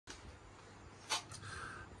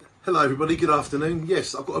Hello everybody, good afternoon.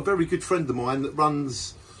 Yes, I've got a very good friend of mine that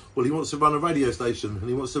runs, well, he wants to run a radio station and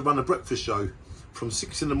he wants to run a breakfast show from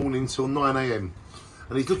 6 in the morning till 9 AM.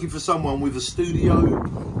 And he's looking for someone with a studio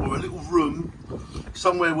or a little room,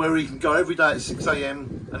 somewhere where he can go every day at 6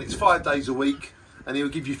 AM and it's 5 days a week, and he'll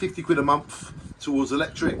give you 50 quid a month towards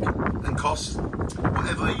electric and costs,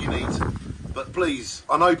 whatever you need. But please,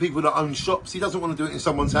 I know people that own shops, he doesn't want to do it in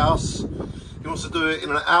someone's house. He wants to do it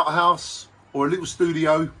in an outhouse or a little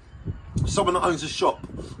studio. Someone that owns a shop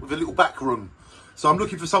with a little back room. So I'm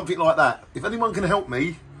looking for something like that. If anyone can help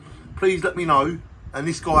me, please let me know. And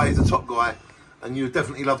this guy is a top guy and you'd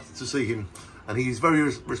definitely love to see him. And he's very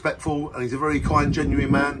respectful and he's a very kind,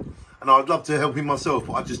 genuine man. And I'd love to help him myself,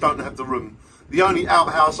 but I just don't have the room. The only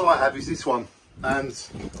outhouse I have is this one. And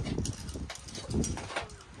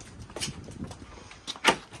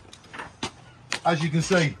as you can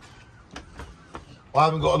see, I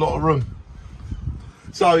haven't got a lot of room.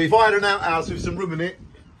 So if I had an outhouse with some room in it,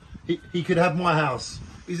 he could have my house.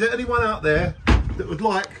 Is there anyone out there that would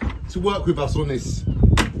like to work with us on this?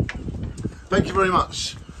 Thank you very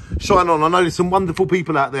much. Shine on. I know there's some wonderful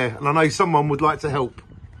people out there and I know someone would like to help.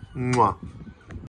 Mwah.